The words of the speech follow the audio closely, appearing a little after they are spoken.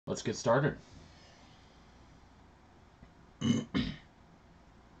let's get started.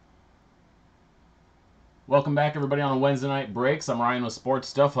 Welcome back, everybody, on Wednesday Night Breaks. I'm Ryan with Sports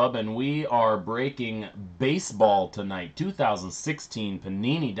Stuff Hub, and we are breaking baseball tonight. 2016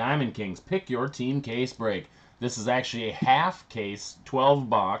 Panini Diamond Kings Pick Your Team case break. This is actually a half case, 12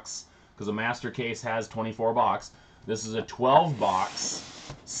 box, because a master case has 24 box. This is a 12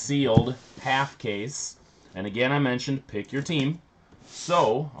 box, sealed half case. And again, I mentioned pick your team.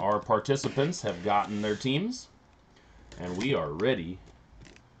 So, our participants have gotten their teams, and we are ready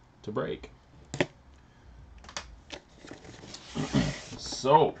to break.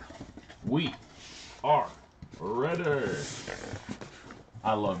 So, we are ready.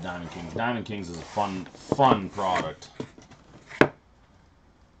 I love Diamond Kings. Diamond Kings is a fun product.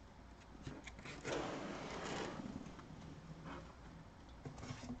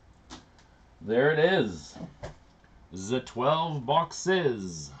 There it is. The 12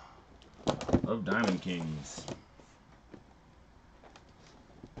 boxes of Diamond Kings.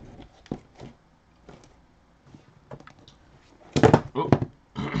 Oh.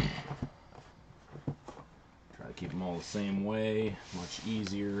 Try to keep them all the same way. Much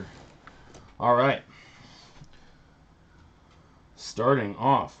easier. All right. Starting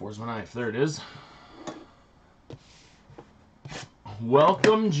off. Where's my knife? There it is.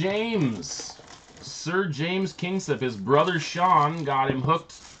 Welcome, James. Sir James Kingsip. His brother Sean got him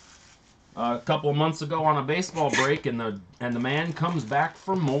hooked a couple of months ago on a baseball break, and the man comes back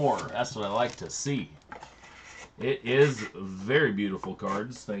for more. That's what I like to see. It is very beautiful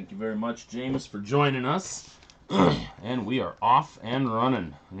cards. Thank you very much, James, for joining us. And we are off and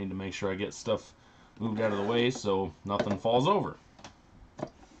running. I need to make sure I get stuff moved out of the way so nothing falls over.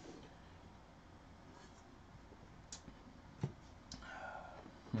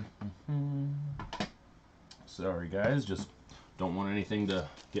 Sorry, guys. Just don't want anything to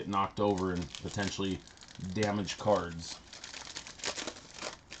get knocked over and potentially damage cards.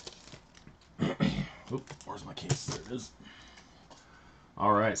 Oop, where's my case? There it is.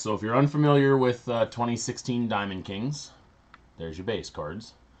 All right, so if you're unfamiliar with 2016 Diamond Kings, there's your base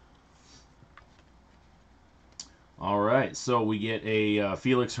cards. All right, so we get a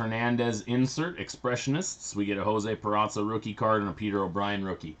Felix Hernandez insert, Expressionists. We get a Jose Peraza rookie card and a Peter O'Brien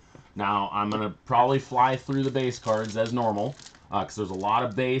rookie. Now, I'm going to probably fly through the base cards as normal, because there's a lot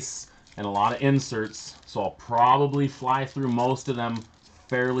of base and a lot of inserts, so I'll probably fly through most of them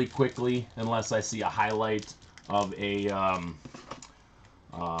fairly quickly, unless I see a highlight of a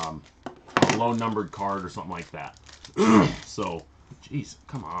low-numbered card or something like that. So, jeez,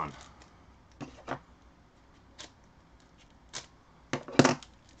 come on.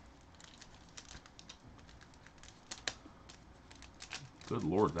 Good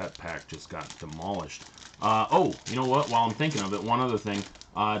Lord, that pack just got demolished. Oh, you know what? While I'm thinking of it, one other thing.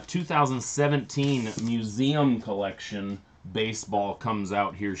 2017 Museum Collection Baseball comes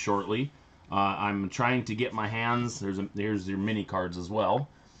out here shortly. I'm trying to get my hands, there's your mini cards as well.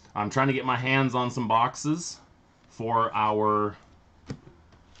 I'm trying to get my hands on some boxes for our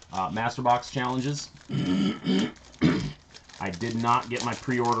Master Box challenges. I did not get my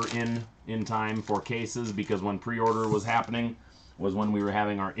pre-order in time for cases, because when pre-order was happening was when we were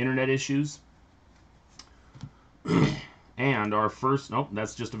having our internet issues. And our first, nope,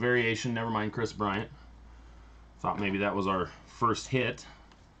 that's just a variation. Never mind, Chris Bryant. Thought maybe that was our first hit.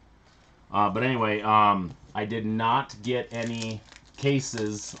 But anyway, I did not get any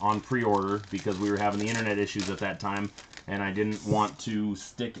cases on pre-order because we were having the internet issues at that time, and I didn't want to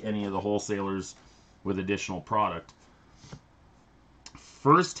stick any of the wholesalers with additional product.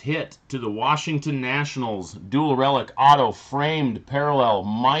 First hit to the Washington Nationals, dual relic auto framed parallel,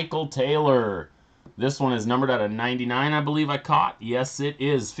 Michael Taylor. This one is numbered out of 99, I believe I caught. Yes, it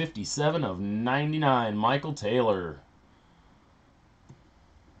is. 57 of 99, Michael Taylor.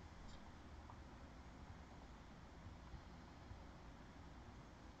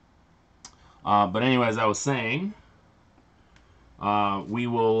 But anyway, as I was saying, I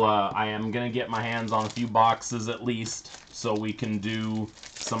am going to get my hands on a few boxes at least, so we can do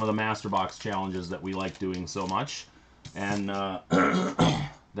some of the Master Box challenges that we like doing so much. And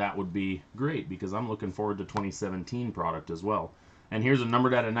that would be great, because I'm looking forward to 2017 product as well. And here's a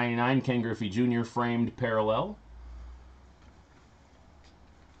numbered out of 99 Ken Griffey Jr. framed parallel.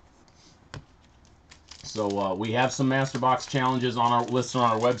 So we have some Master Box challenges on our listed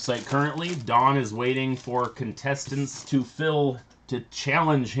on our website currently. Don is waiting for contestants to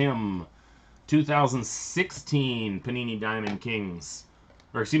challenge him. 2016 Panini Diamond Kings.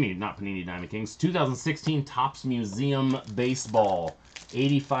 Or excuse me, not Panini Diamond Kings. 2016 Topps Museum Baseball.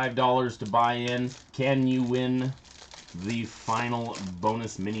 $85 to buy in. Can you win the final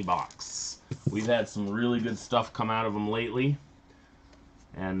bonus mini box. We've had some really good stuff come out of them lately.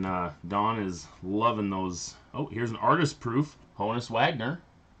 And Don is loving those. Oh, here's an artist proof. Honus Wagner.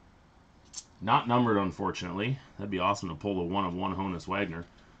 Not numbered, unfortunately. That'd be awesome to pull the 1/1 Honus Wagner.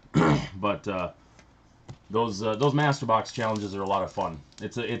 But those Master Box challenges are a lot of fun.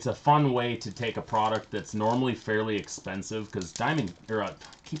 It's a fun way to take a product that's normally fairly expensive, because Diamond, or I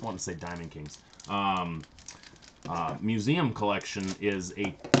keep wanting to say Diamond Kings. Museum collection is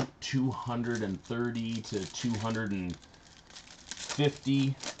a $230 to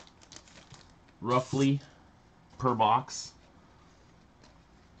 $250 roughly per box.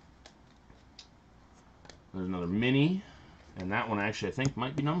 There's another mini, and that one actually I think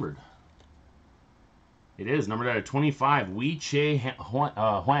might be numbered. It is numbered out of 25. Wei Che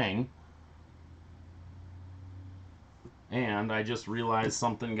Huang. And I just realized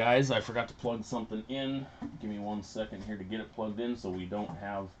something, guys. I forgot to plug something in. Give me 1 second here to get it plugged in so we don't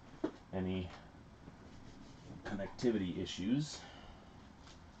have any connectivity issues.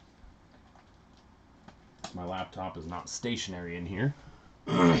 My laptop is not stationary in here.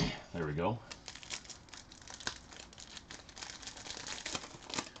 There we go.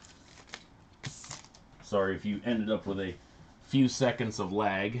 Sorry if you ended up with a few seconds of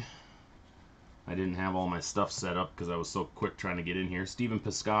lag. I didn't have all my stuff set up because I was so quick trying to get in here. Stephen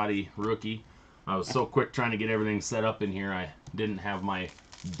Piscotty, rookie. I was so quick trying to get everything set up in here, I didn't have my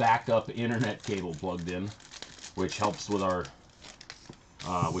backup internet cable plugged in, which helps with our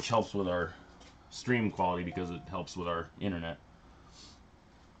stream quality because it helps with our internet.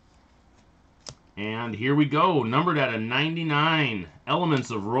 And here we go, numbered at a 99. Elements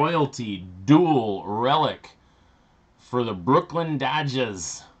of Royalty dual relic for the Brooklyn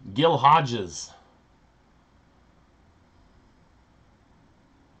Dodgers. Gil Hodges.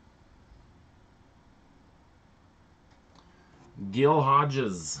 Gil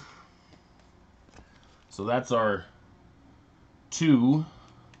Hodges. So that's our 2.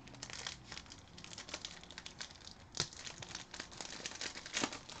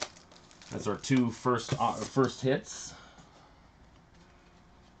 That's our 2 first hits.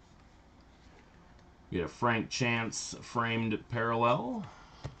 We get a Frank Chance framed parallel.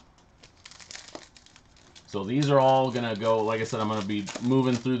 So these are all going to go, like I said, I'm going to be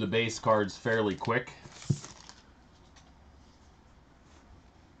moving through the base cards fairly quick.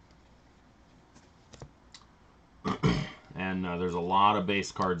 And there's a lot of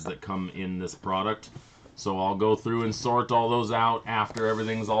base cards that come in this product. So I'll go through and sort all those out after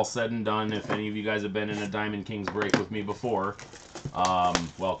everything's all said and done. If any of you guys have been in a Diamond Kings break with me before,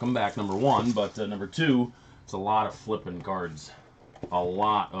 welcome back, number 1. But number 2, it's a lot of flipping cards. A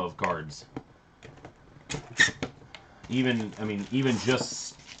lot of cards. Even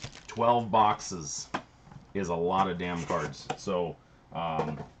just 12 boxes is a lot of damn cards. So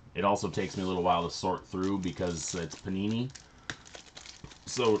it also takes me a little while to sort through because it's Panini.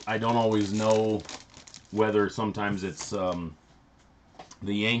 So I don't always know whether sometimes it's the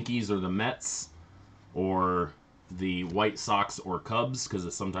Yankees or the Mets or the White Sox or Cubs,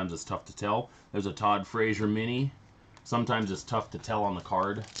 because sometimes it's tough to tell. There's a Todd Frazier mini. Sometimes it's tough to tell on the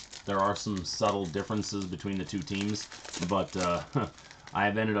card. There are some subtle differences between the two teams, but I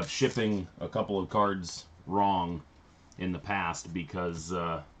have ended up shipping a couple of cards wrong in the past because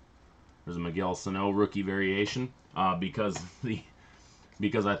there's a Miguel Sano rookie variation because I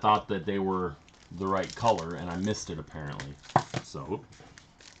thought that they were the right color and I missed it apparently. So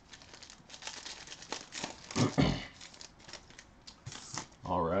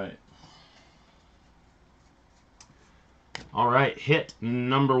all right, hit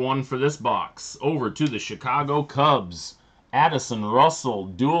number 1 for this box. Over to the Chicago Cubs. Addison Russell,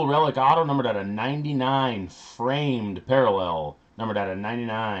 dual relic auto, numbered at a 99. Framed parallel, numbered at a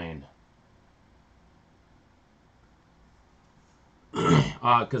 99.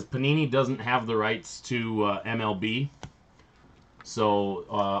 Because Panini doesn't have the rights to MLB, so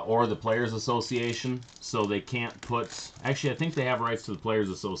or the Players Association, so they can't put. Actually, I think they have rights to the Players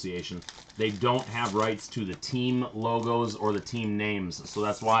Association. They don't have rights to the team logos or the team names, so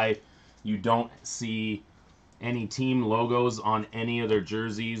that's why you don't see any team logos on any of their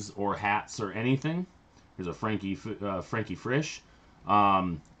jerseys or hats or anything. Here's a Frankie Frisch.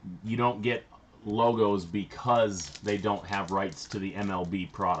 You don't get logos because they don't have rights to the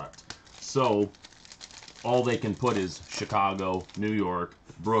MLB product. So all they can put is Chicago, New York,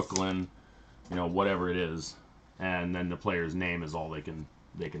 Brooklyn, whatever it is, and then the player's name is all they can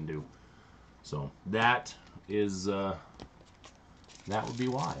do. So that is that would be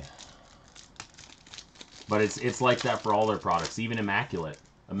why. But it's like that for all their products, even Immaculate.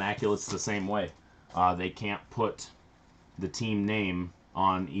 Immaculate's the same way. They can't put the team name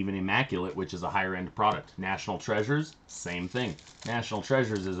on even Immaculate, which is a higher end product. National Treasures, same thing. National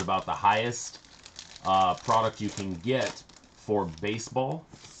Treasures is about the highest product you can get for baseball,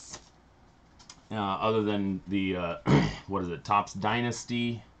 other than the what is it, Topps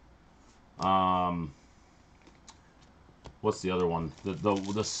Dynasty. What's the other one?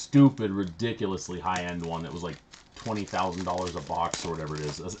 The stupid, ridiculously high end one that was like $20,000 a box or whatever it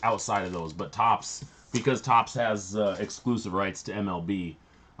is. Outside of those, but Topps, because Topps has exclusive rights to MLB,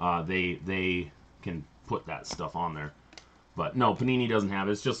 they can put that stuff on there. But no, Panini doesn't have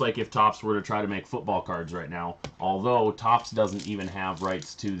it. It's just like if Topps were to try to make football cards right now. Although Topps doesn't even have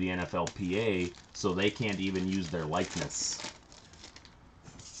rights to the NFLPA, so they can't even use their likeness.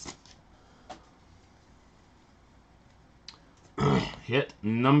 Hit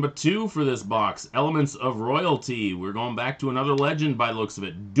number 2 for this box. Elements of Royalty. We're going back to another legend by the looks of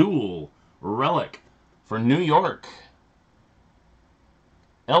it. Dual Relic for New York.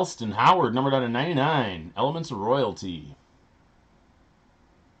 Elston Howard, numbered out of 99. Elements of Royalty.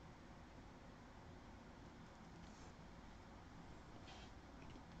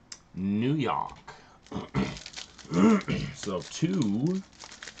 New York. So two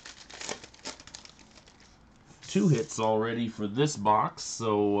hits already for this box.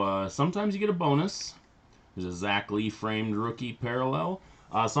 So sometimes you get a bonus. There's a Zach Lee framed rookie parallel.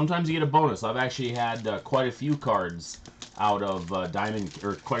 Sometimes you get a bonus. I've actually had quite a few cards out of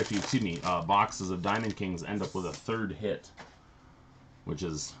quite a few, excuse me, boxes of Diamond Kings end up with a third hit, which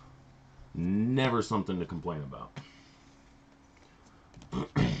is never something to complain about.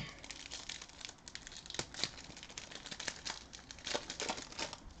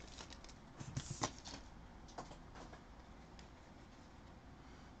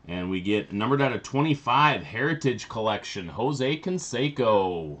 And we get numbered out of 25 Heritage Collection, Jose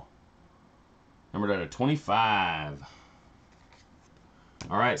Canseco. Numbered out of 25.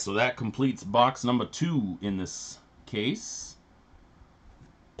 All right, so that completes box number 2 in this case.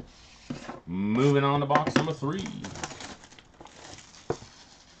 Moving on to box number 3.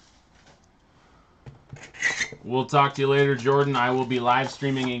 We'll talk to you later, Jordan. I will be live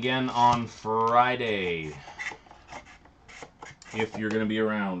streaming again on Friday. If you're going to be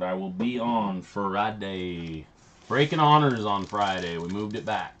around, I will be on Friday. Breaking Honors on Friday. We moved it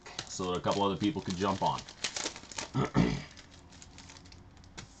back so that a couple other people could jump on.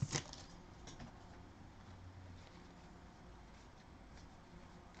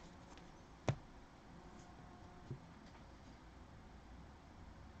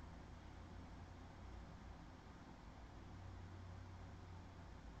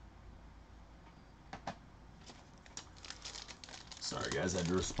 Sorry, guys, I had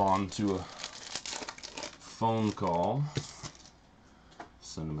to respond to a phone call.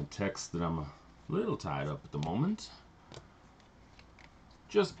 Send them a text that I'm a little tied up at the moment.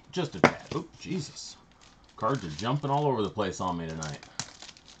 Just a tad. Oh, Jesus. Cards are jumping all over the place on me tonight.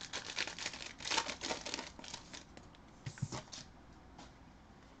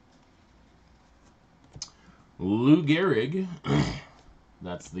 Lou Gehrig.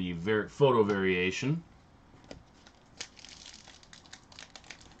 That's the photo variation.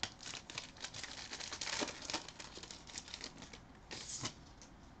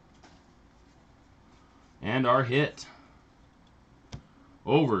 And our hit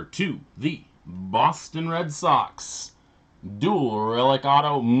over to the Boston Red Sox. Dual Relic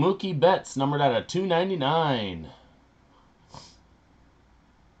Auto Mookie Betts, numbered out of 299.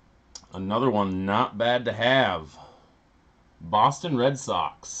 Another one not bad to have. Boston Red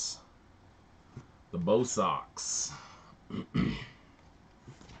Sox. The Bo Sox.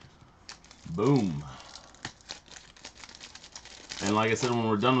 Boom. And like I said, when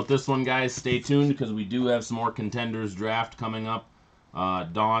we're done with this one, guys, stay tuned because we do have some more Contenders draft coming up.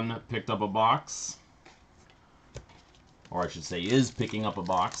 Don picked up a box. Or I should say is picking up a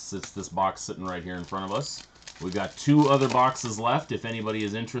box. It's this box sitting right here in front of us. We've got 2 other boxes left if anybody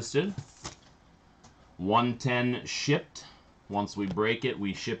is interested. 110 shipped. Once we break it,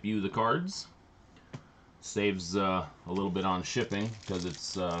 we ship you the cards. Saves a little bit on shipping because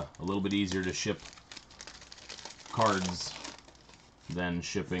it's a little bit easier to ship cards than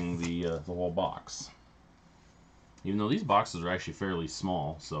shipping the whole box. Even though these boxes are actually fairly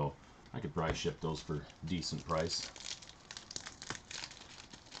small, so I could probably ship those for a decent price.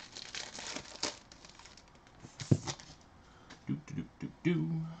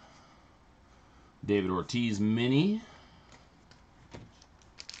 David Ortiz Mini.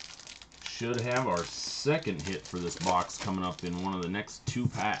 Should have our second hit for this box coming up in one of the next 2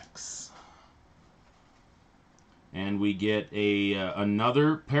 packs. And we get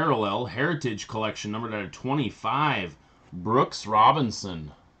another parallel Heritage Collection, numbered out of 25. Brooks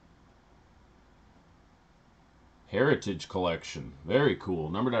Robinson. Heritage Collection. Very cool.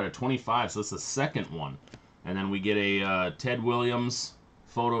 Numbered out of 25, so that's the second one. And then we get a Ted Williams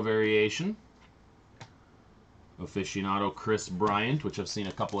photo variation. Aficionado Chris Bryant, which I've seen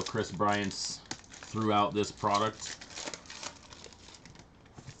a couple of Chris Bryants throughout this product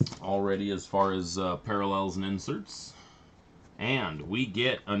already as far as parallels and inserts. And we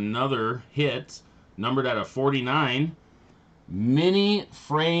get another hit, numbered out of 49, mini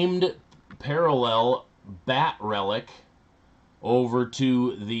framed parallel bat relic over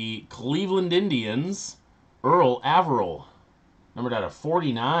to the Cleveland Indians, Earl Averill, numbered out of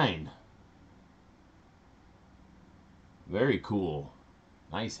 49. Very cool.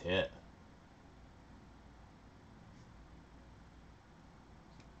 Nice hit.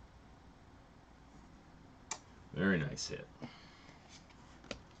 Very nice hit.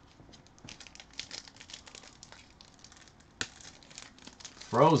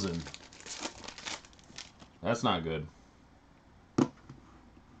 Frozen. That's not good.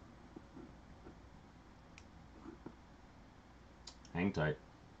 Hang tight.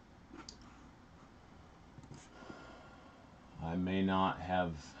 I may not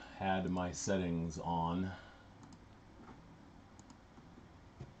have had my settings on.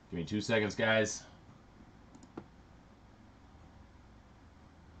 Give me 2 seconds, guys.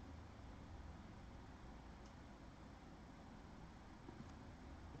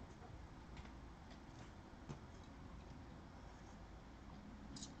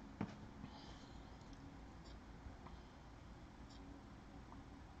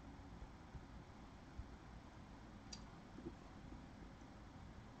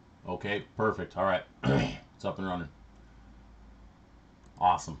 Okay, perfect. All right. It's up and running.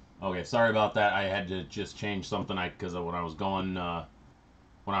 Awesome. Okay, sorry about that. I had to just change something because when I was going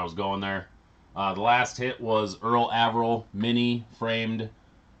there. The last hit was Earl Averill mini framed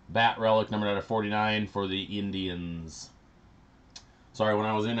bat relic numbered out of 49 for the Indians. Sorry, when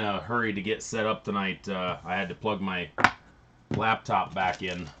I was in a hurry to get set up tonight, I had to plug my laptop back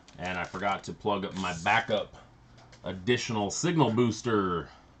in, and I forgot to plug up my backup additional signal booster.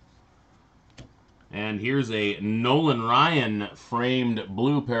 And here's a Nolan Ryan framed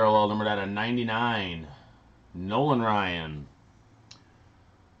blue parallel numbered out of 99. Nolan Ryan.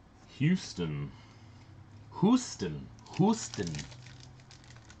 Houston.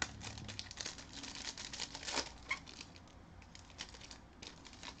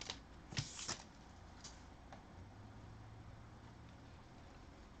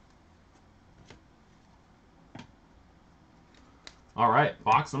 All right,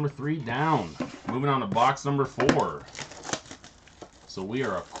 box number 3 down. Moving on to box number 4. So we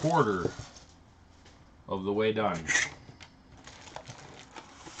are a quarter of the way done.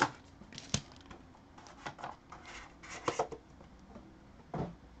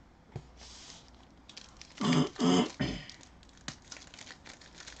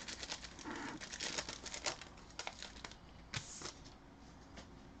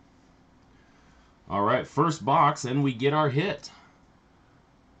 All right, first box, and we get our hit.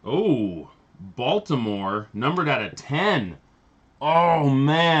 Oh, Baltimore, numbered out of 10. Oh,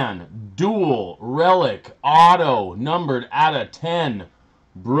 man. Dual relic auto, numbered out of 10.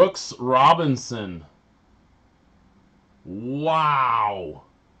 Brooks Robinson. Wow.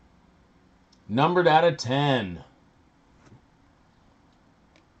 Numbered out of 10.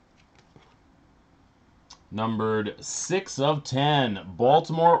 Numbered 6 of 10.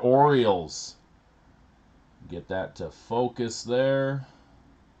 Baltimore Orioles. Get that to focus there.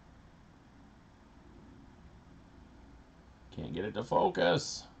 Can't get it to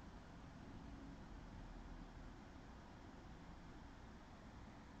focus.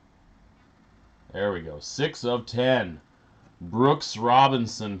 There we go. 6 of 10. Brooks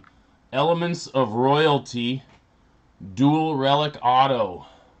Robinson. Elements of Royalty. Dual relic auto.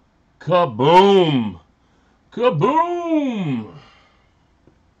 Kaboom! Kaboom!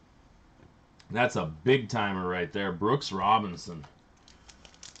 That's a big timer right there. Brooks Robinson.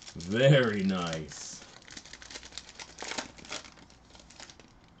 Very nice.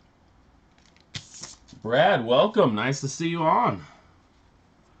 Brad, welcome. Nice to see you on.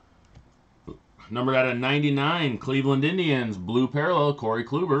 Numbered out of 99, Cleveland Indians, blue parallel, Corey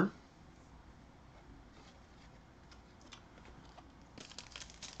Kluber.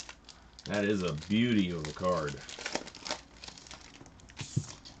 That is a beauty of a card.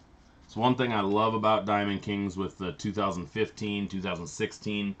 It's one thing I love about Diamond Kings with the 2015,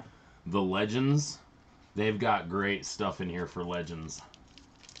 2016, the Legends. They've got great stuff in here for Legends.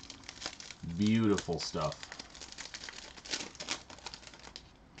 Beautiful stuff.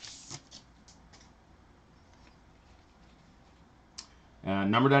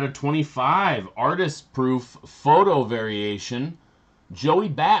 Numbered out of 25, artist proof photo variation. Joey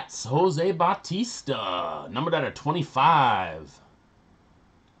Bats, Jose Bautista, numbered out of 25.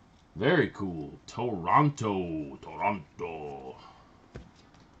 Very cool. Toronto.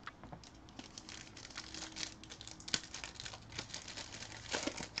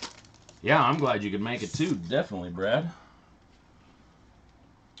 Yeah, I'm glad you could make it too. Definitely, Brad.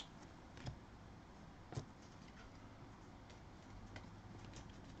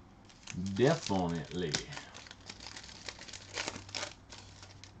 Definitely.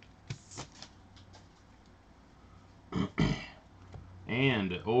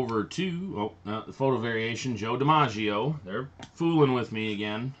 And over to, the photo variation, Joe DiMaggio. They're fooling with me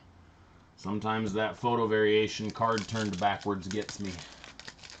again. Sometimes that photo variation card turned backwards gets me.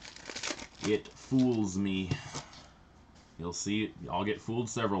 It fools me. You'll see, I'll get fooled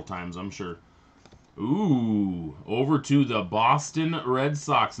several times, I'm sure. Ooh, over to the Boston Red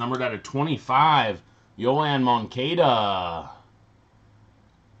Sox, numbered out of 25, Yoan Moncada.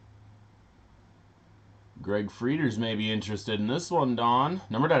 Greg Frieders may be interested in this one, Don.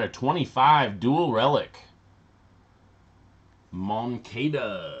 Numbered out of 25, dual relic.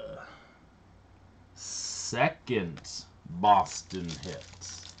 Moncada. Second Boston hit.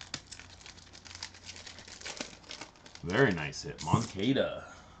 Very nice hit, Moncada.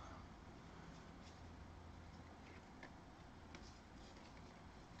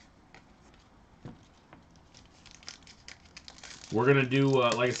 We're going to do,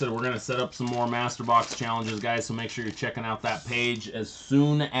 like I said, we're going to set up some more Master Box challenges, guys, so make sure you're checking out that page as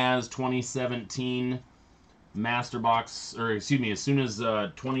soon as 2017 Master Box, or excuse me, as soon as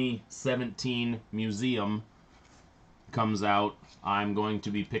 2017 Museum comes out, I'm going to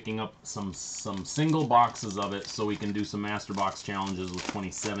be picking up some single boxes of it so we can do some Master Box challenges with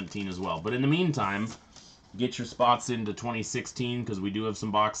 2017 as well. But in the meantime, get your spots into 2016 because we do have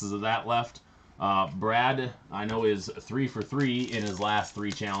some boxes of that left. Brad, I know, is 3 for 3 in his last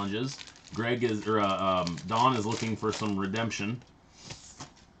 3 challenges. Don is looking for some redemption.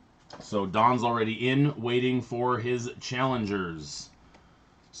 So Don's already in, waiting for his challengers.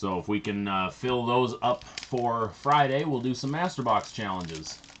 So if we can fill those up for Friday, we'll do some Master Box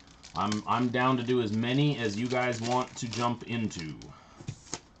challenges. I'm down to do as many as you guys want to jump into.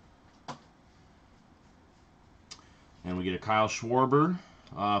 And we get a Kyle Schwarber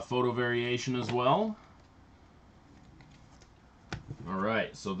photo variation as well. All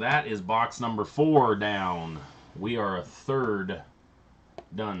right, so that is box number 4 down. We are a third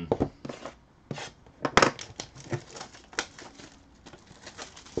done.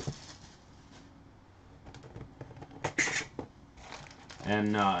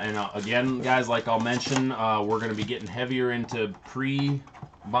 And again, guys, like I'll mention, we're going to be getting heavier into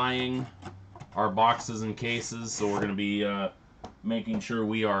pre-buying our boxes and cases, so we're going to be making sure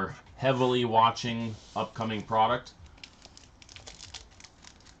we are heavily watching upcoming product.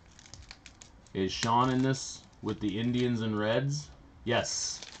 Is Sean in this with the Indians and Reds?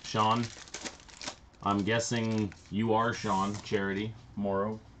 Yes, Sean. I'm guessing you are Sean, Charity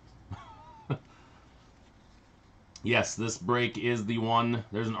Morrow. Yes, this break is the one.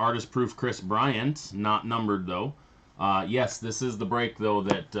 There's an artist proof Chris Bryant, not numbered though. Yes, this is the break though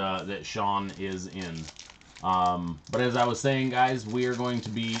that Sean is in. But as I was saying, guys, we are going to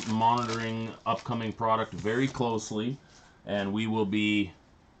be monitoring upcoming product very closely, and we will be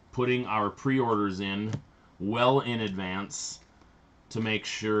putting our pre-orders in well in advance to make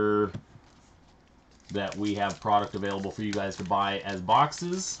sure that we have product available for you guys to buy as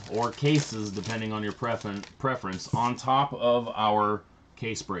boxes or cases, depending on your preference, on top of our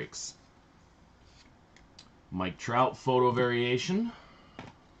case breaks. Mike Trout photo variation.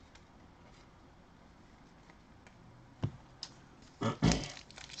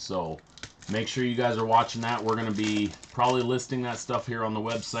 So make sure you guys are watching that. We're going to be probably listing that stuff here on the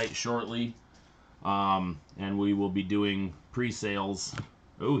website shortly. And we will be doing pre-sales.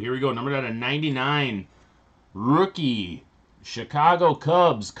 Oh, here we go. Numbered out of 99. Rookie. Chicago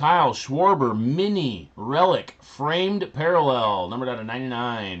Cubs. Kyle Schwarber. Mini. Relic. Framed parallel. Numbered out of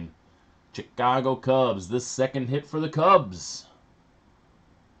 99. Chicago Cubs. This second hit for the Cubs.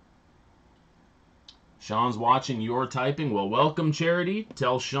 Sean's watching. You're typing. Well, welcome, Charity.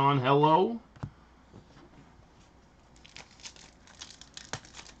 Tell Sean hello.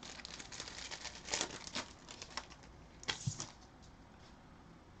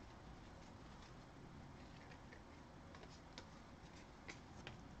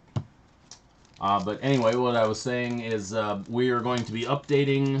 But anyway, what I was saying is we are going to be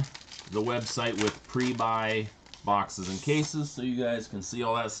updating the website with pre-buy boxes and cases so you guys can see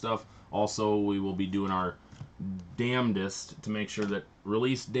all that stuff. Also, we will be doing our damnedest to make sure that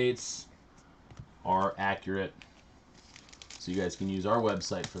release dates are accurate, so you guys can use our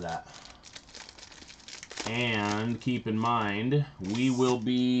website for that. And keep in mind, we will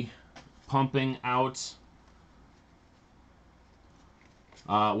be pumping out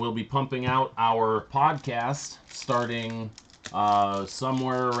we'll be pumping out our podcast starting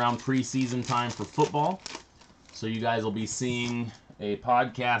somewhere around preseason time for football. So you guys will be seeing a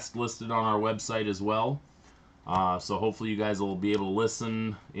podcast listed on our website as well. So hopefully you guys will be able to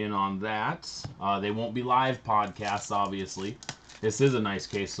listen in on that. They won't be live podcasts, obviously. This is a nice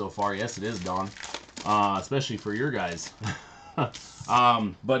case so far. Yes, it is, Don. Especially for your guys.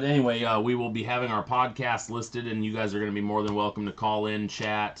 But anyway, we will be having our podcast listed, and you guys are going to be more than welcome to call in,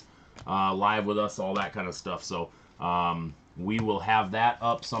 chat, live with us, all that kind of stuff. So we will have that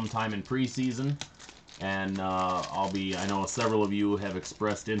up sometime in preseason, and I know several of you have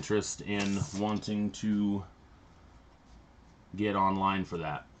expressed interest in wanting to get online for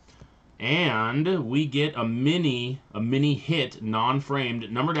that. And we get a mini hit,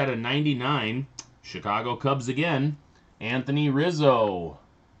 non-framed, numbered out of 99, Chicago Cubs again, Anthony Rizzo.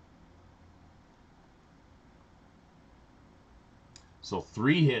 So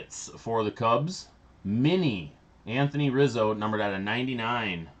 3 hits for the Cubs. Mini Anthony Rizzo, numbered out of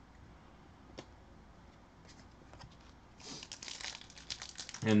 99.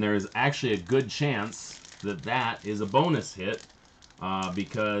 And there's actually a good chance that that is a bonus hit,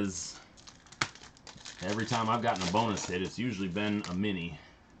 because every time I've gotten a bonus hit, it's usually been a mini.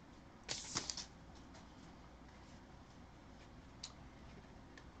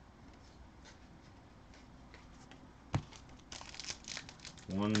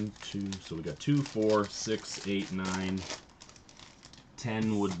 One, two, so we got 2, 4, 6, 8, 9,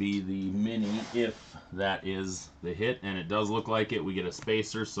 10 would be the mini if that is the hit, and it does look like it. We get a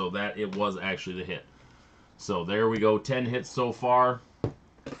spacer, so that it was actually the hit. So there we go, 10 hits so far.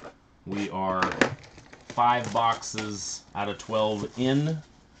 We are 5 boxes out of 12 in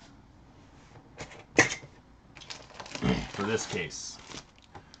for this case.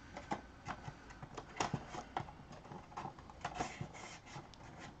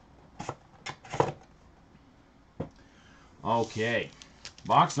 Okay,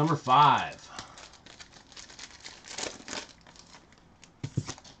 box number 5.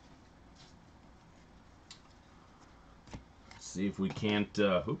 See if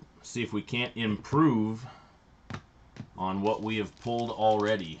we can't improve on what we have pulled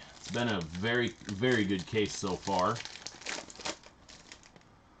already. It's been a very, very good case so far.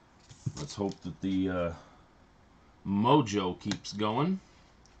 Let's hope that the mojo keeps going.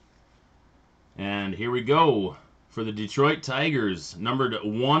 And here we go. For the Detroit Tigers, numbered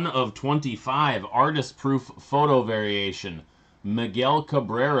 1 of 25, artist proof photo variation, Miguel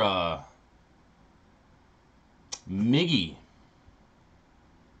Cabrera. Miggy.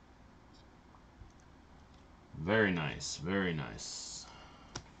 Very nice, very nice.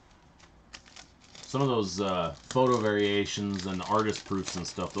 Some of those photo variations and artist proofs and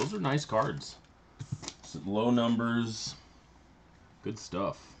stuff, those are nice cards. Low numbers, good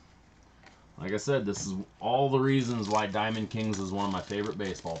stuff. Like I said, this is all the reasons why Diamond Kings is one of my favorite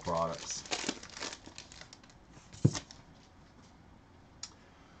baseball products.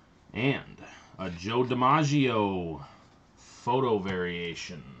 And a Joe DiMaggio photo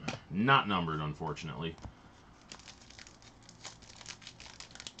variation. Not numbered, unfortunately.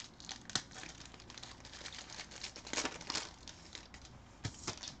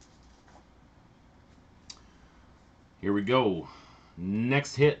 Here we go.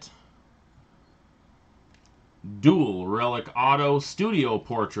 Next hit. Dual Relic Auto Studio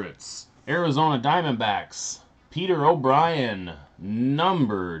Portraits. Arizona Diamondbacks. Peter O'Brien.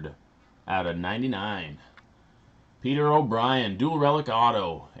 Numbered out of 99. Peter O'Brien. Dual Relic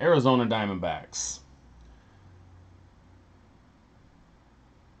Auto. Arizona Diamondbacks.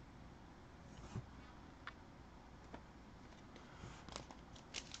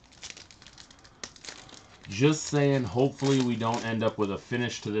 Just saying, hopefully we don't end up with a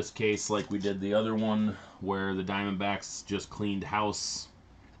finish to this case like we did the other one, where the Diamondbacks just cleaned house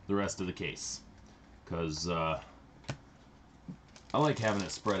the rest of the case. Because I like having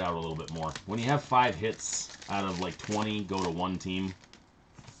it spread out a little bit more. When you have 5 hits out of like 20 go to one team,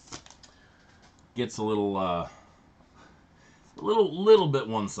 gets a little bit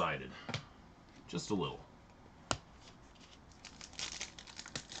one-sided. Just a little.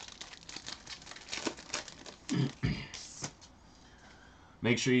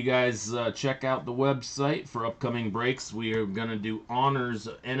 Make sure you guys check out the website for upcoming breaks. We are going to do Honors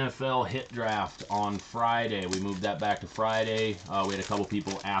NFL Hit Draft on Friday. We moved that back to Friday. We had a couple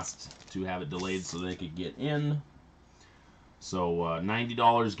people asked to have it delayed so they could get in. So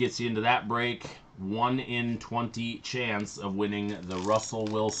 $90 gets you into that break. 1 in 20 chance of winning the Russell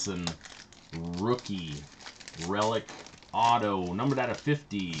Wilson Rookie Relic Auto, numbered out of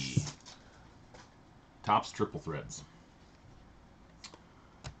 50. Topps Triple Threads.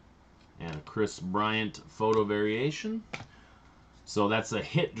 And a Chris Bryant photo variation. So that's a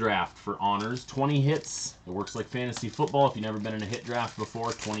hit draft for Honors. 20 hits. It works like fantasy football. If you've never been in a hit draft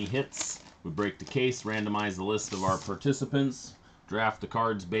before, 20 hits. We break the case, randomize the list of our participants, draft the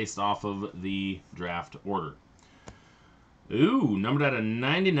cards based off of the draft order. Ooh, numbered out of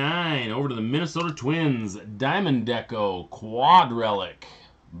 99. Over to the Minnesota Twins. Diamond Deco Quad Relic.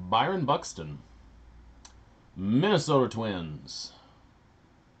 Byron Buxton. Minnesota Twins.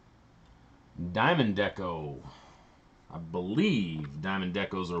 Diamond Deco. I believe Diamond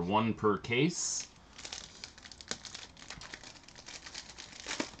Decos are 1 per case.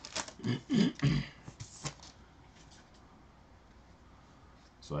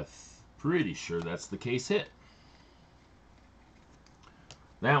 So I'm pretty sure that's the case hit.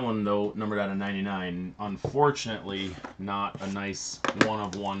 That one, though, numbered out of 99. Unfortunately, not a nice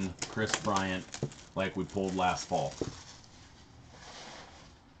 1-of-1 Chris Bryant like we pulled last fall.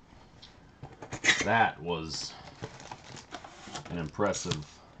 That was an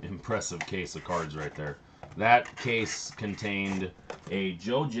impressive case of cards right there. That case contained a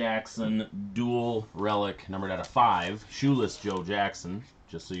Joe Jackson dual relic, numbered out of 5, shoeless Joe Jackson,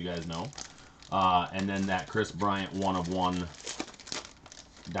 just so you guys know, and then that Chris Bryant 1-of-1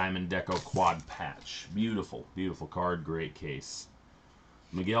 Diamond Deco quad patch. Beautiful, beautiful card, great case.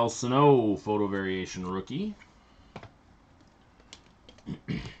 Miguel Sano photo variation rookie.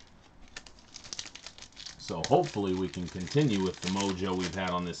 So hopefully we can continue with the mojo we've had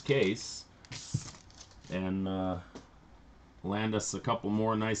on this case and land us a couple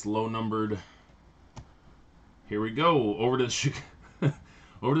more nice low-numbered. Here we go. Over to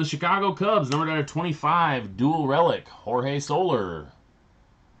the Chicago Cubs, numbered out of 25, dual relic, Jorge Soler.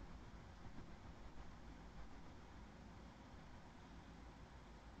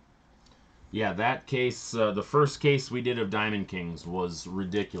 Yeah, that case, the first case we did of Diamond Kings was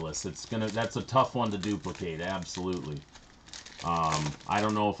ridiculous. That's a tough one to duplicate, absolutely. I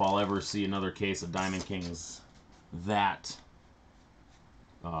don't know if I'll ever see another case of Diamond Kings that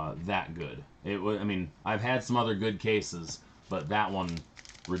good. I mean, I've had some other good cases, but that one,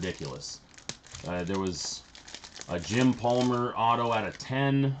 ridiculous. There was a Jim Palmer auto out of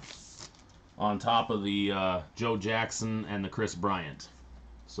 10 on top of the Joe Jackson and the Chris Bryant.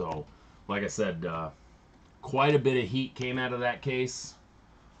 So, like I said, quite a bit of heat came out of that case.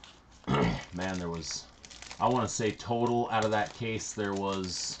 Man, there was, I want to say total out of that case, there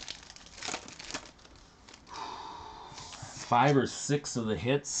was 5 or 6 of the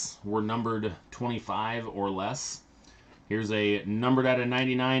hits were numbered 25 or less. Here's a numbered out of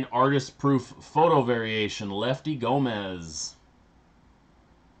 99 artist proof photo variation, Lefty Gomez.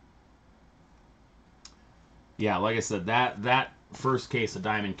 Yeah, like I said, that first case of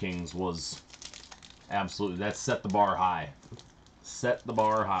Diamond Kings was absolutely, that set the bar high. Set the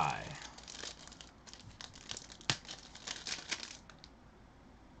bar high.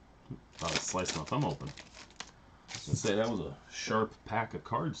 Thought I sliced my thumb open. I was going to say, that was a sharp pack of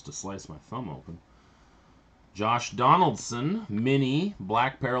cards to slice my thumb open. Josh Donaldson, mini,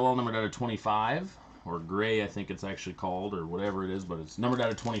 black parallel, numbered out of 25. Or gray, I think it's actually called, or whatever it is, but it's numbered out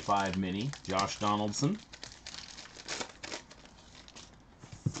of 25 mini. Josh Donaldson.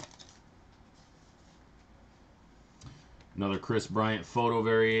 Another Chris Bryant photo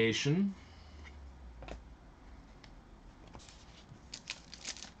variation.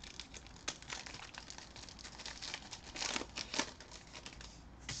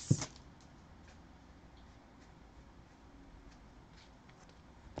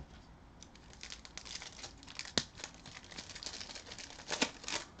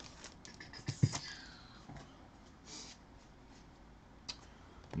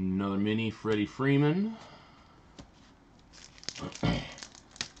 Another mini Freddie Freeman.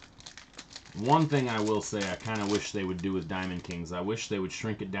 One thing I will say I kind of wish they would do with Diamond Kings, I wish they would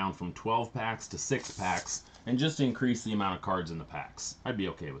shrink it down from 12 packs to 6 packs and just increase the amount of cards in the packs. I'd be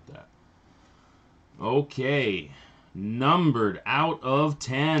okay with that. Okay, numbered out of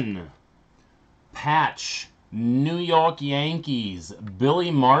 10. Patch, New York Yankees,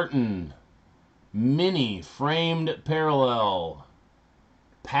 Billy Martin, mini framed parallel.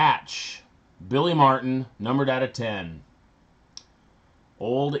 Patch, Billy Martin, numbered out of 10.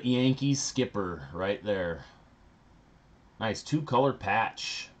 Old Yankees skipper right there. Nice two-color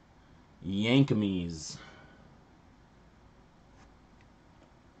patch. Yankees.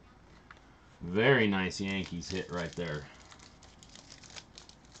 Very nice Yankees hit right there.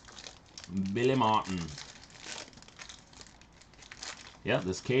 Billy Martin. Yeah,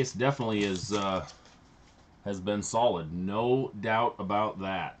 this case definitely is has been solid. No doubt about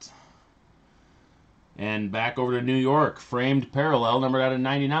that. And back over to New York. Framed parallel, numbered out of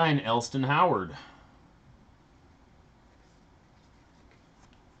 99, Elston Howard.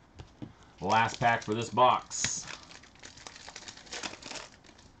 Last pack for this box.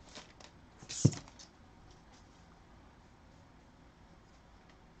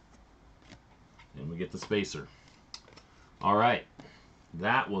 And we get the spacer. All right.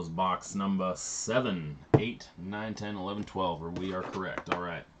 That was box number 7, 8, 9, 10, 11, 12, or we are correct. All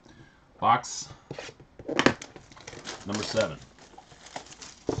right. Box number 7.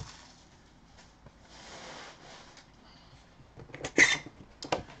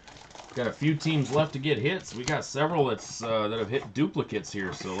 Got a few teams left to get hits. We got several that have hit duplicates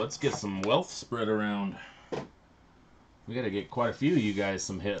here, so let's get some wealth spread around. We got to get quite a few of you guys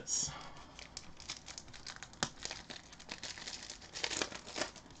some hits.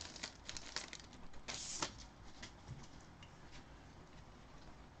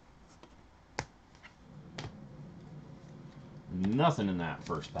 Nothing in that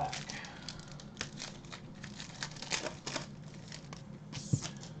first pack.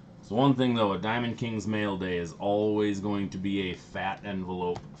 So one thing though, a Diamond Kings mail day is always going to be a fat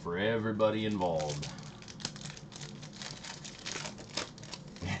envelope for everybody involved.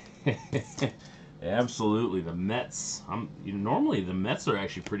 Absolutely, the Mets. Normally the Mets are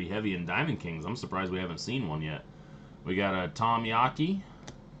actually pretty heavy in Diamond Kings. I'm surprised we haven't seen one yet. We got a Tom Yaki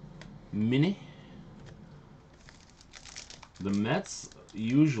mini. The Mets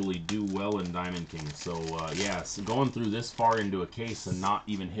usually do well in Diamond Kings, so yeah, so going through this far into a case and not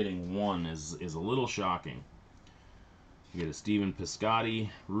even hitting one is a little shocking. You get a Steven Piscotty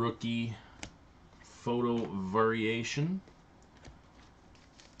rookie photo variation.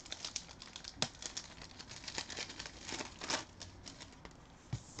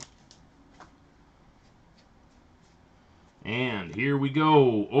 And here we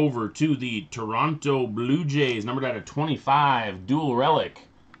go over to the Toronto Blue Jays, numbered out of 25, dual relic,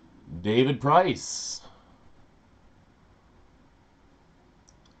 David Price.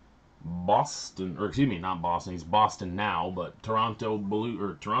 Boston, or excuse me, not Boston. He's Boston now, but Toronto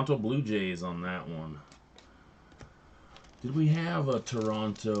Blue Jays on that one. Did we have a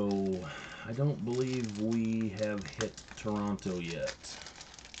Toronto? I don't believe we have hit Toronto yet.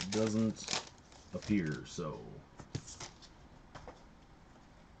 It doesn't appear so.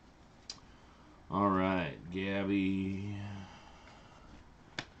 All right, Gabby.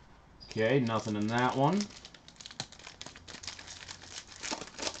 Okay, nothing in that one.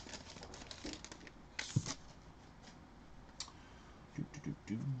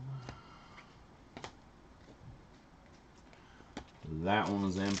 That one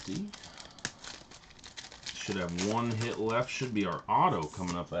is empty. Should have one hit left. Should be our auto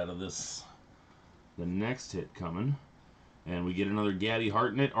coming up out of this. The next hit coming. And we get another Gabby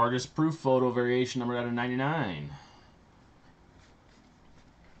Hartnett artist proof photo variation numbered out of 99.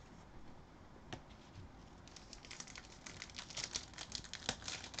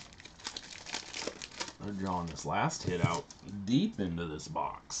 They're drawing this last hit out deep into this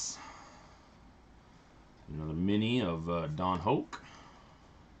box. Another mini of Don Hoke.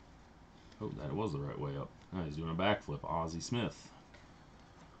 Oh, that was the right way up. Oh, he's doing a backflip. Ozzie Smith.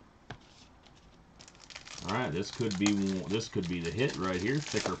 All right, this could be the hit right here.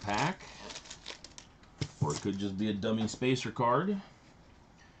 Thicker pack, or it could just be a dummy spacer card.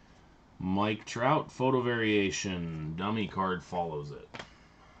 Mike Trout photo variation. Dummy card follows it.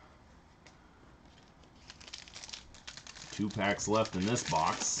 2 packs left in this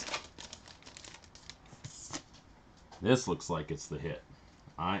box. This looks like it's the hit.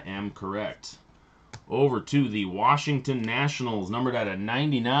 I am correct. Over to the Washington Nationals, numbered out of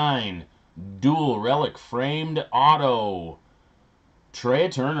 99. Dual relic framed auto. Trey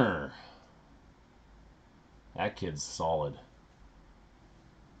Turner. That kid's solid.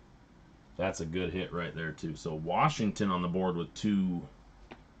 That's a good hit right there too. So Washington on the board with two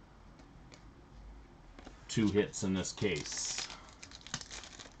hits in this case.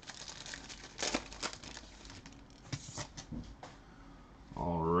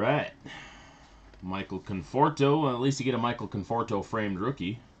 All right. Michael Conforto. Well, at least you get a Michael Conforto framed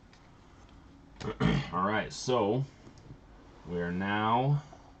rookie. All right, so we are now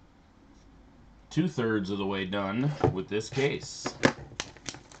 2/3 of the way done with this case.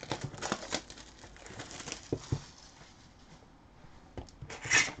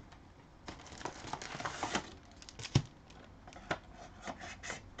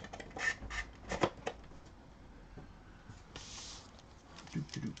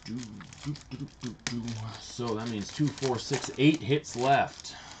 So that means 2, 4, 6, 8 hits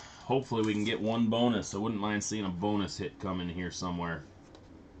left. Hopefully we can get one bonus. I wouldn't mind seeing a bonus hit come in here somewhere.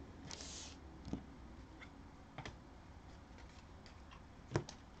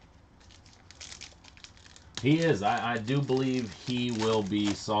 He is. I do believe he will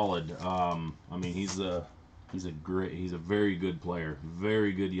be solid. I mean, he's a very good player,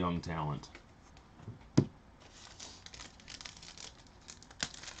 very good young talent.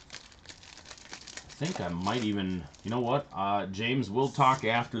 I think I might even, you know what, James, we'll talk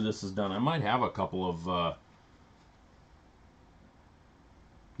after this is done. I might have a couple of,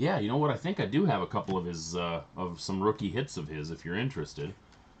 yeah, you know what, I think I do have a couple of his, of some rookie hits of his, if you're interested.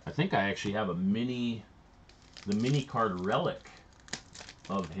 I think I actually have the mini card relic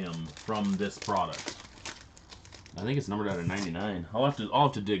of him from this product. I think it's numbered out of 99. I'll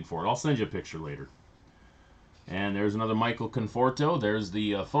have to dig for it. I'll send you a picture later. And there's another Michael Conforto. There's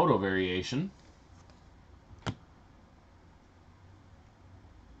the photo variation.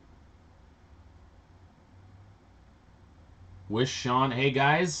 Wish Sean, hey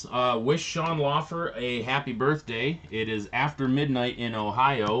guys, wish Sean Lawfer a happy birthday. It is after midnight in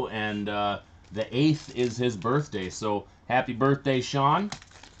Ohio, and the 8th is his birthday. So happy birthday, Sean.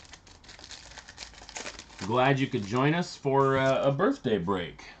 Glad you could join us for a birthday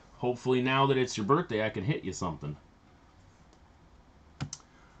break. Hopefully now that it's your birthday, I can hit you something.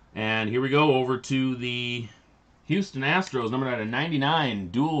 And here we go over to the Houston Astros, numbered out of 99,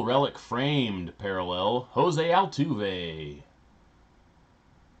 dual relic framed parallel, Jose Altuve.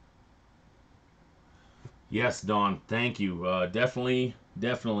 Yes, Dawn, thank you. Definitely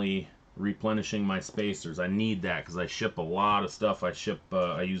replenishing my spacers. I need that because I ship a lot of stuff. I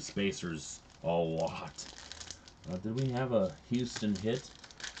use spacers a lot. Did we have a Houston hit?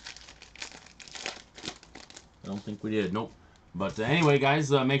 I don't think we did. Nope. But anyway,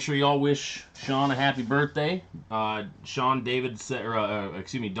 guys, make sure you all wish Sean a happy birthday. Sean David said,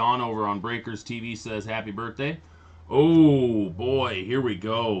 excuse me, Don over on Breakers TV says happy birthday. Oh boy, here we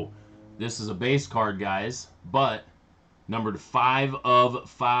go. This is a base card, guys, but numbered 5 of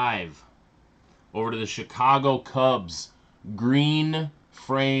 5. Over to the Chicago Cubs, green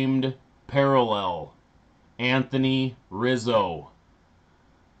framed parallel, Anthony Rizzo.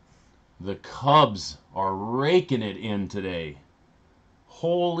 The Cubs are raking it in today.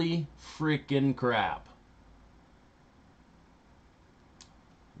 Holy freaking crap.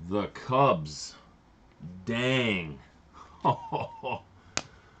 The Cubs. Dang.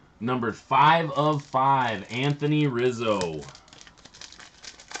 Numbered 5 of 5, Anthony Rizzo.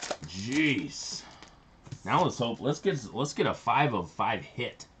 Jeez. Now let's hope. Let's get a 5 of 5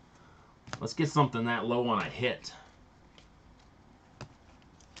 hit. Let's get something that low on a hit.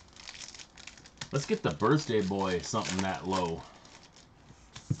 Let's get the birthday boy something that low.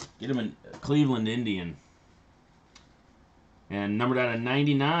 Get him a Cleveland Indian. And numbered out of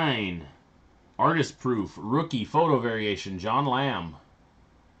 99, artist proof, rookie photo variation, John Lamb.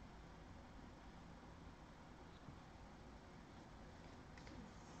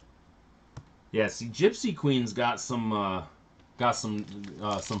 Yeah, see, Gypsy Queen's got some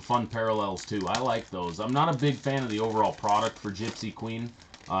fun parallels too. I like those. I'm not a big fan of the overall product for Gypsy Queen,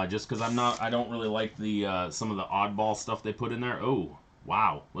 just because I don't really like the some of the oddball stuff they put in there. Oh,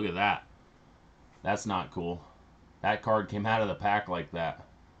 wow, look at that. That's not cool. That card came out of the pack like that.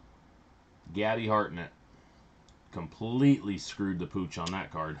 Gabby Hartnett completely screwed the pooch on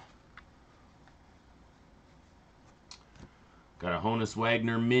that card. Got a Honus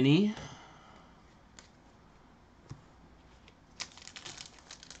Wagner mini.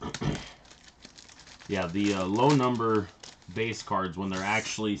 Yeah, the low number base cards, when they're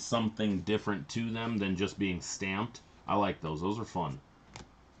actually something different to them than just being stamped, I like those. Those are fun.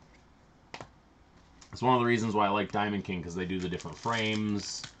 It's one of the reasons why I like Diamond King, because they do the different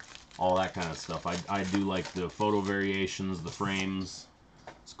frames, all that kind of stuff. I do like the photo variations, the frames.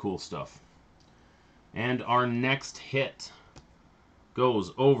 It's cool stuff. And our next hit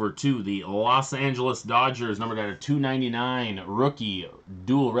goes over to the Los Angeles Dodgers, numbered out of 299, rookie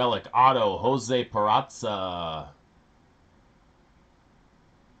dual relic auto, Jose Peraza.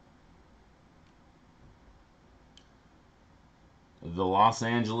 The Los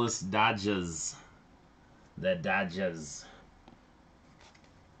Angeles Dodgers. The Dodgers.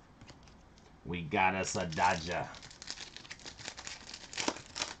 We got us a Dodger.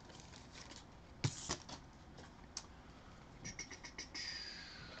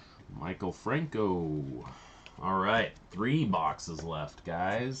 Michael Franco. All right, 3 boxes left,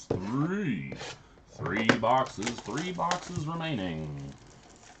 guys. 3 boxes remaining.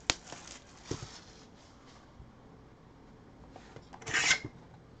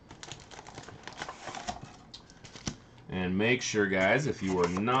 And make sure, guys, if you are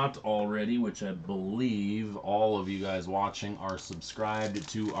not already, which I believe all of you guys watching are subscribed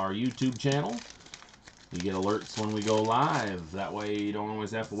to our YouTube channel, you get alerts when we go live. That way you don't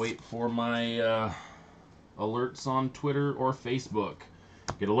always have to wait for my alerts on Twitter or Facebook.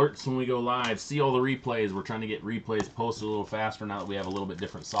 Get alerts when we go live. See all the replays. We're trying to get replays posted a little faster now that we have a little bit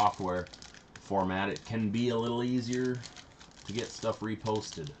different software format. It can be a little easier to get stuff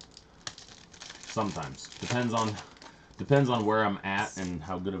reposted. Sometimes. Depends on where I'm at and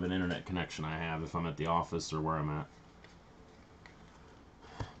how good of an internet connection I have, if I'm at the office or where I'm at.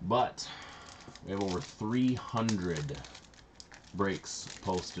 But we have over 300 breaks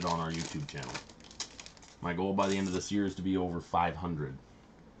posted on our YouTube channel. My goal by the end of this year is to be over 500.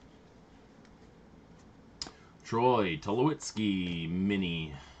 Troy Tulowitzki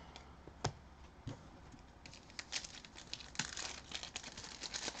mini.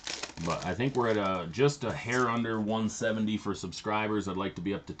 But I think we're at just a hair under 170 for subscribers. I'd like to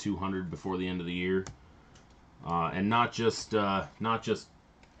be up to 200 before the end of the year, and not just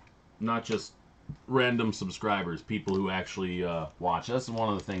random subscribers, people who actually watch. That's one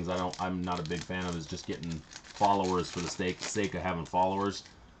of the things I'm not a big fan of, is just getting followers for the sake of having followers.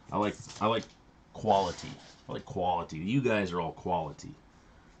 I like quality. I like quality. You guys are all quality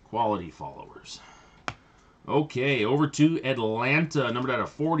followers. Okay, over to Atlanta, numbered out of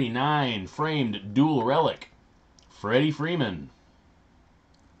 49, framed dual relic, Freddie Freeman.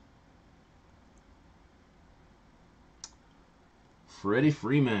 Freddie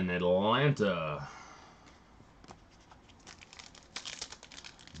Freeman, Atlanta.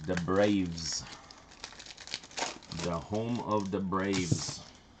 The Braves. The home of the Braves.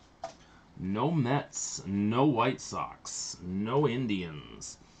 No Mets, no White Sox, no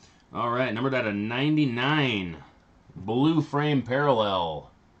Indians. All right, numbered out of 99, blue frame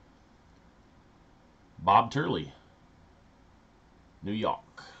parallel, Bob Turley, New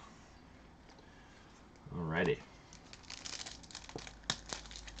York. All righty.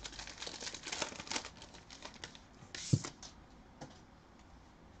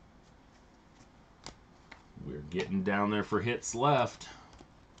 We're getting down there for hits left.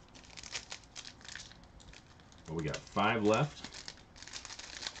 Well, we got 5 left.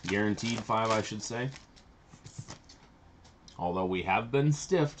 Guaranteed 5, I should say. Although we have been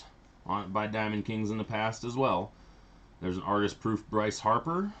stiffed by Diamond Kings in the past as well. There's an artist proof Bryce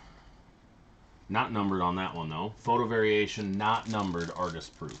Harper. Not numbered on that one, though. Photo variation, not numbered,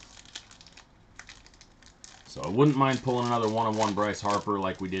 artist proof. So I wouldn't mind pulling another 1-of-1 Bryce Harper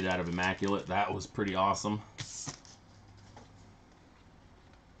like we did out of Immaculate. That was pretty awesome.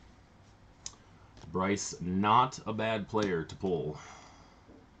 Bryce, not a bad player to pull.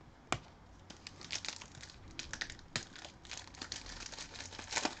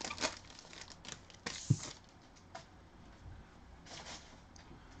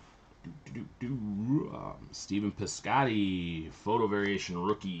 Stephen Piscotty, photo variation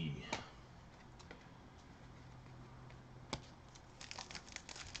rookie.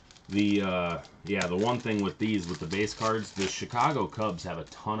 The one thing with these, with the base cards, the Chicago Cubs have a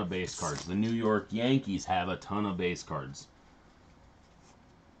ton of base cards. The New York Yankees have a ton of base cards.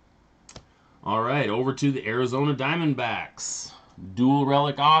 All right, over to the Arizona Diamondbacks. Dual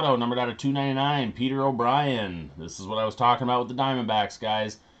relic auto, numbered out of 299, Peter O'Brien. This is what I was talking about with the Diamondbacks,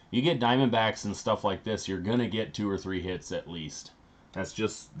 guys. You get Diamondbacks and stuff like this, you're gonna get 2 or 3 hits at least. That's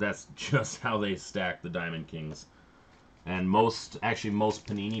just how they stack the Diamond Kings. And most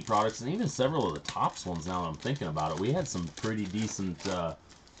Panini products, and even several of the Topps ones, now that I'm thinking about it, we had some pretty decent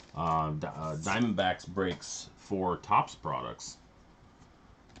Diamondbacks breaks for Topps products.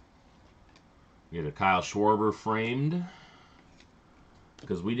 We had a Kyle Schwarber framed,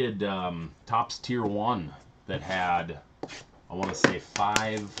 because we did Topps Tier 1 that had, I want to say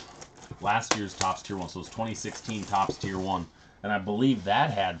 5, last year's Topps Tier 1, so it was 2016 Topps Tier 1, and I believe that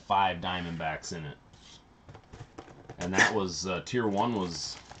had 5 Diamondbacks in it. And that was, Tier 1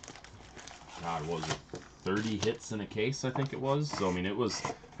 was, God, what was it, 30 hits in a case, I think it was. So, I mean, it was,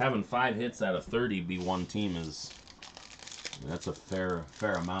 having 5 hits out of 30 be one team is, that's a fair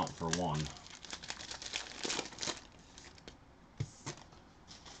amount for one.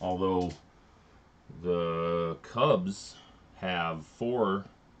 Although, the Cubs have 4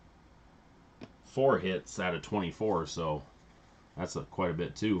 hits out of 24, so that's quite a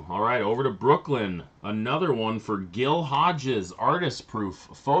bit too. All right, over to Brooklyn. Another one for Gil Hodges, artist proof,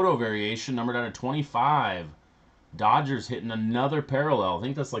 photo variation, numbered out of 25. Dodgers hitting another parallel. I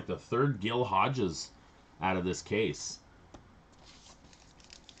think that's like the 3rd Gil Hodges out of this case.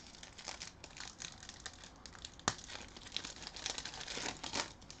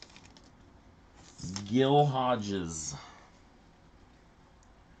 Gil Hodges.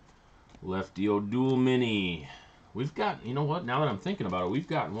 Lefty O'Doul Mini. We've got, you know what, now that I'm thinking about it, we've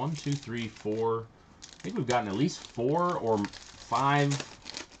got 1, 2, 3, 4. I think we've gotten at least 4 or 5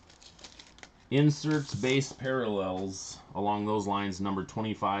 inserts base parallels along those lines, numbered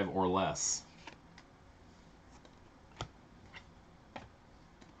 25 or less.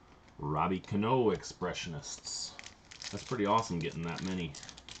 Robbie Cano Expressionists. That's pretty awesome getting that many.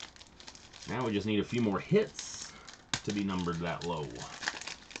 Now we just need a few more hits to be numbered that low.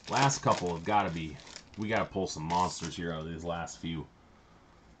 Last couple have got to be, we got to pull some monsters here out of these last few.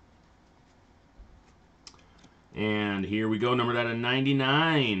 And here we go, numbered out of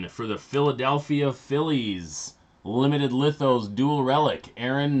 99 for the Philadelphia Phillies. Limited Lithos Dual Relic,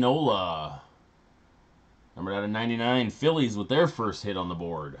 Aaron Nola. Numbered out of 99, Phillies with their first hit on the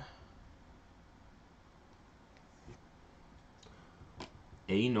board.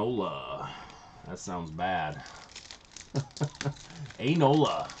 Nola. That sounds bad.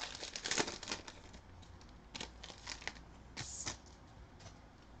 Nola.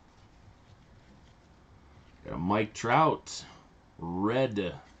 Got a Mike Trout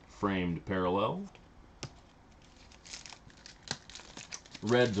red framed parallel.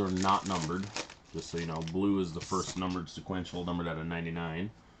 Reds are not numbered, just so you know. Blue is the first numbered sequential, numbered out of 99.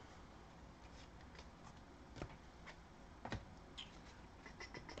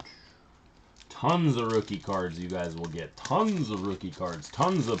 Tons of rookie cards you guys will get. Tons of rookie cards.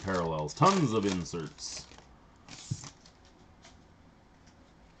 Tons of parallels. Tons of inserts.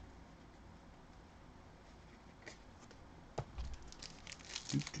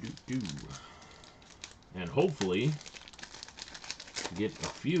 And hopefully get a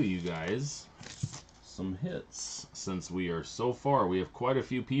few of you guys some hits, since we are so far, we have quite a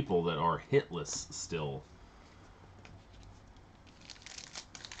few people that are hitless still.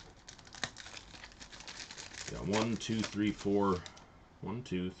 Yeah, 1, 2, 3, 4. 1,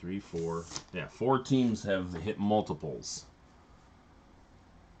 2, 3, 4. Yeah, 4 teams have hit multiples.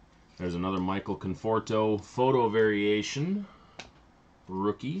 There's another Michael Conforto photo variation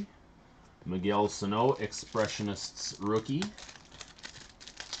rookie. Miguel Sano Expressionists rookie.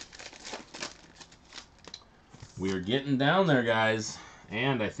 We are getting down there, guys.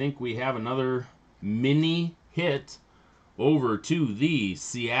 And I think we have another mini hit over to the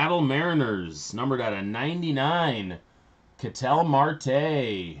Seattle Mariners, numbered out of 99, Ketel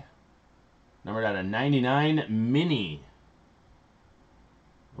Marte. Numbered out of 99, mini.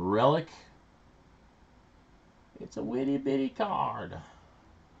 Relic. It's a witty bitty card.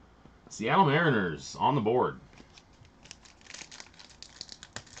 Seattle Mariners on the board.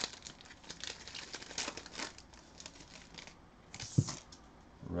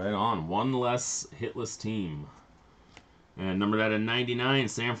 Right on. One less hitless team. And numbered out of 99,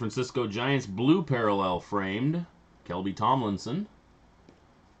 San Francisco Giants blue parallel framed, Kelby Tomlinson.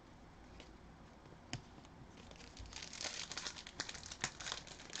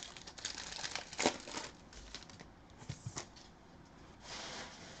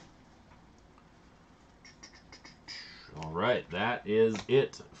 All right, that is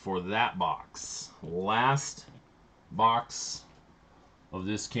it for that box. Last box of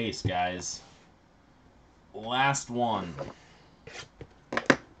this case, guys. Last one.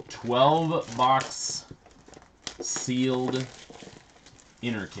 12 box sealed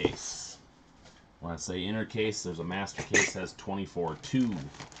inner case. When I say inner case, there's a master case that has 24. 2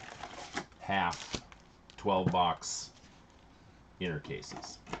 half 12 box inner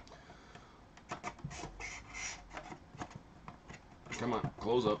cases. Come on,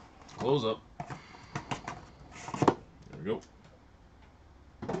 close up. Close up. There we go.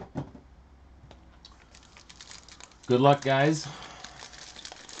 Good luck, guys.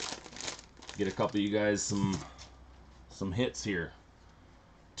 Get a couple of you guys some hits here.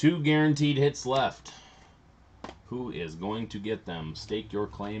 2 guaranteed hits left. Who is going to get them? Stake your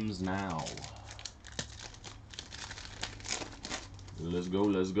claims now. Let's go,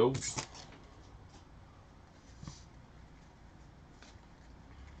 let's go.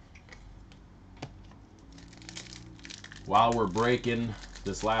 While we're breaking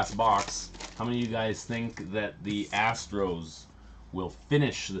this last box, how many of you guys think that the Astros will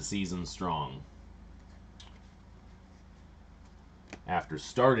finish the season strong after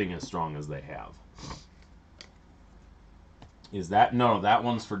starting as strong as they have? Is that... No, that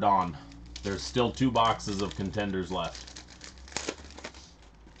one's for Don. There's still 2 boxes of contenders left.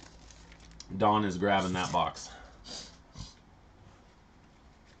 Don is grabbing that box.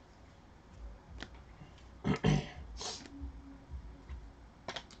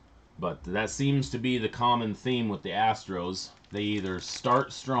 But that seems to be the common theme with the Astros. They either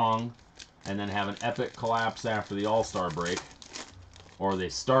start strong and then have an epic collapse after the All-Star break, or they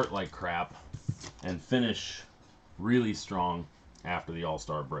start like crap and finish really strong after the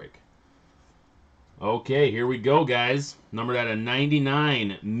All-Star break. Okay, here we go, guys. Numbered at a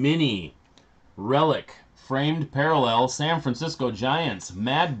 99, mini relic framed parallel, San Francisco Giants,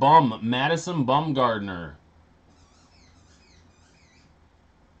 Mad Bum, Madison Bumgarner.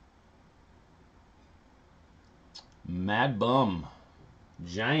 Mad Bum,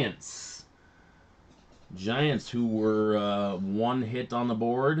 Giants. Giants, who were one hit on the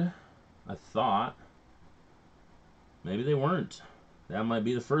board, I thought. Maybe they weren't. That might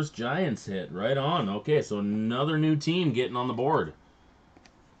be the first Giants hit. Right on. Okay, so another new team getting on the board.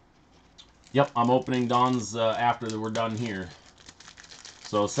 Yep, I'm opening Don's after we're done here.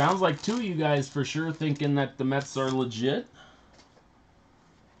 So sounds like two of you guys for sure thinking that the Mets are legit.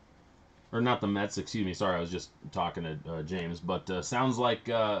 Or not the Mets, excuse me. Sorry, I was just talking to James. But sounds like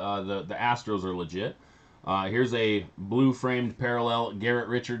the Astros are legit. Here's a blue framed parallel Garrett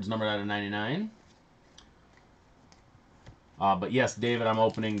Richards, numbered out of 99. But yes, David, I'm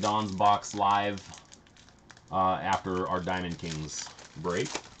opening Don's box live after our Diamond Kings break.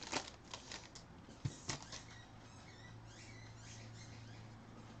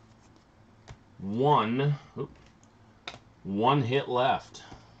 One hit left.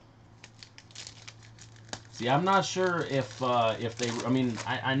 See, I'm not sure if they. I mean,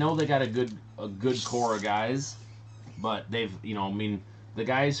 I know they got a good core of guys, but they've, you know, I mean, the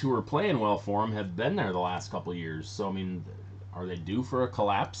guys who are playing well for them have been there the last couple of years. So I mean, are they due for a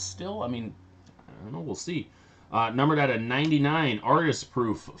collapse still? I mean, I don't know. We'll see. Numbered at a 99, artist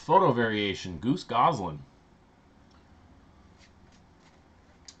proof photo variation, Goose Goslin.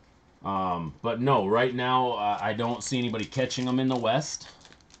 But no, right now I don't see anybody catching them in the West.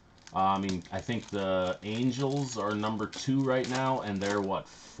 I mean, I think the Angels are number 2 right now, and they're, what,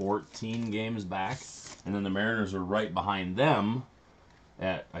 14 games back? And then the Mariners are right behind them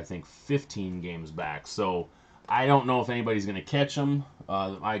at, I think, 15 games back. So I don't know if anybody's going to catch them.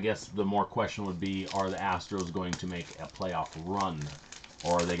 I guess the more question would be, are the Astros going to make a playoff run?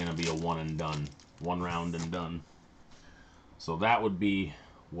 Or are they going to be a one and done? One round and done? So that would be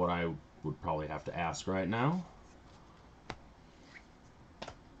what I would probably have to ask right now.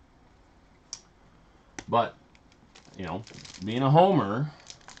 But, you know, being a homer,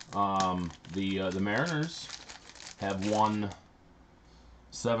 the Mariners have won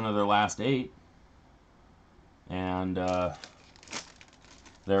 7 of their last 8. And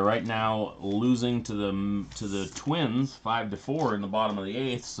they're right now losing to the Twins 5-4 in the bottom of the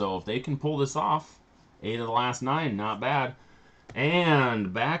 8th. So if they can pull this off, 8 of the last 9, not bad.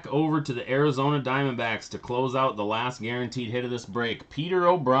 And back over to the Arizona Diamondbacks to close out the last guaranteed hit of this break. Peter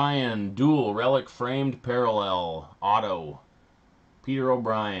O'Brien, dual relic framed parallel auto. Peter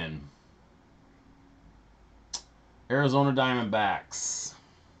O'Brien. Arizona Diamondbacks.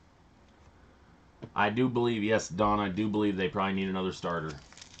 I do believe, yes, Don, I do believe they probably need another starter.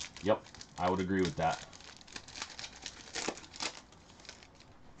 Yep, I would agree with that.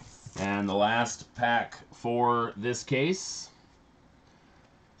 And the last pack for this case,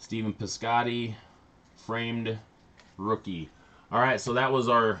 Stephen Piscotty, framed rookie. All right, so that was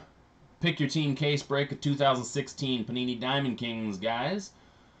our Pick Your Team case break of 2016 Panini Diamond Kings, guys.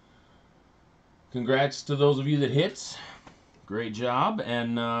 Congrats to those of you that hit. Great job.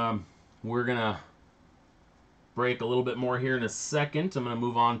 And we're going to break a little bit more here in a second. I'm going to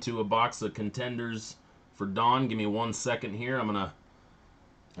move on to a box of contenders for Don. Give me 1 second here. I got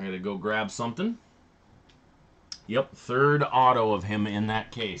to go grab something. Yep, third auto of him in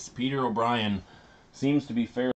that case. Peter O'Brien seems to be fairly